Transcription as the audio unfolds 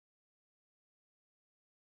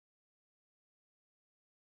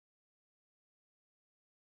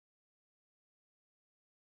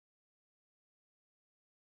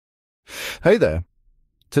Hey there.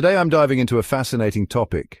 Today I'm diving into a fascinating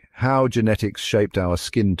topic, how genetics shaped our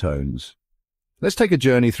skin tones. Let's take a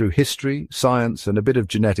journey through history, science, and a bit of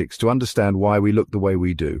genetics to understand why we look the way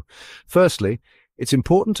we do. Firstly, it's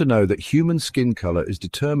important to know that human skin color is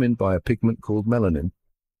determined by a pigment called melanin.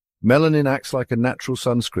 Melanin acts like a natural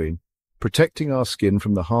sunscreen, protecting our skin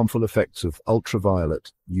from the harmful effects of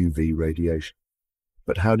ultraviolet UV radiation.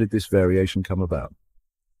 But how did this variation come about?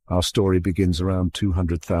 Our story begins around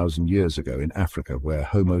 200,000 years ago in Africa, where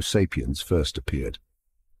Homo sapiens first appeared.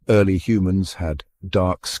 Early humans had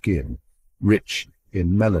dark skin, rich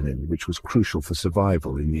in melanin, which was crucial for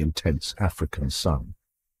survival in the intense African sun.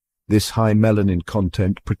 This high melanin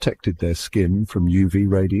content protected their skin from UV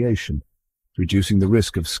radiation, reducing the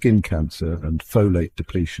risk of skin cancer and folate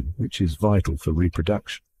depletion, which is vital for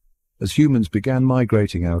reproduction. As humans began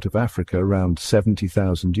migrating out of Africa around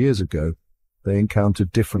 70,000 years ago, they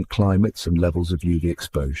encountered different climates and levels of UV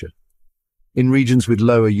exposure. In regions with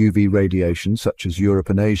lower UV radiation, such as Europe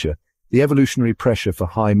and Asia, the evolutionary pressure for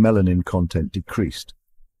high melanin content decreased.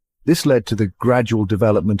 This led to the gradual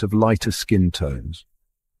development of lighter skin tones.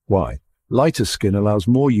 Why? Lighter skin allows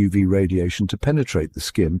more UV radiation to penetrate the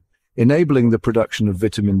skin, enabling the production of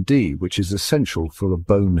vitamin D, which is essential for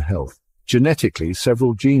bone health. Genetically,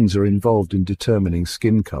 several genes are involved in determining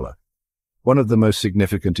skin color. One of the most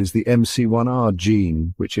significant is the MC1R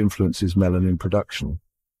gene, which influences melanin production.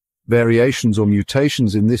 Variations or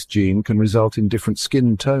mutations in this gene can result in different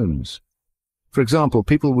skin tones. For example,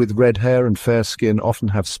 people with red hair and fair skin often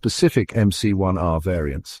have specific MC1R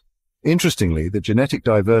variants. Interestingly, the genetic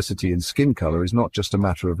diversity in skin color is not just a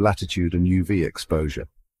matter of latitude and UV exposure.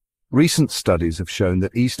 Recent studies have shown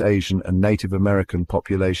that East Asian and Native American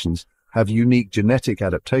populations have unique genetic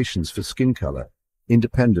adaptations for skin color,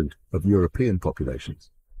 independent of European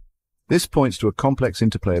populations. This points to a complex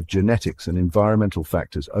interplay of genetics and environmental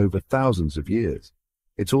factors over thousands of years.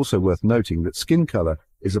 It's also worth noting that skin color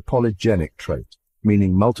is a polygenic trait,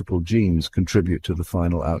 meaning multiple genes contribute to the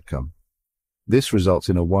final outcome. This results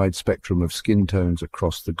in a wide spectrum of skin tones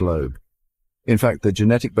across the globe. In fact, the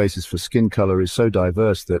genetic basis for skin color is so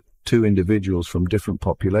diverse that two individuals from different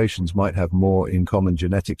populations might have more in common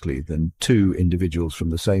genetically than two individuals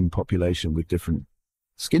from the same population with different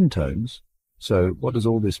skin tones. So what does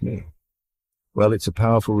all this mean? Well, it's a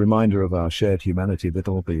powerful reminder of our shared humanity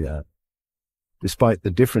that despite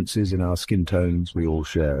the differences in our skin tones, we all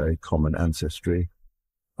share a common ancestry.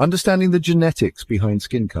 Understanding the genetics behind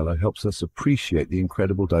skin color helps us appreciate the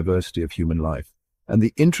incredible diversity of human life and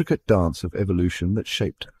the intricate dance of evolution that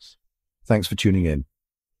shaped us. Thanks for tuning in.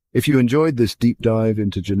 If you enjoyed this deep dive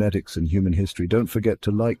into genetics and human history, don't forget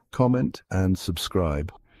to like, comment, and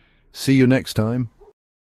subscribe. See you next time.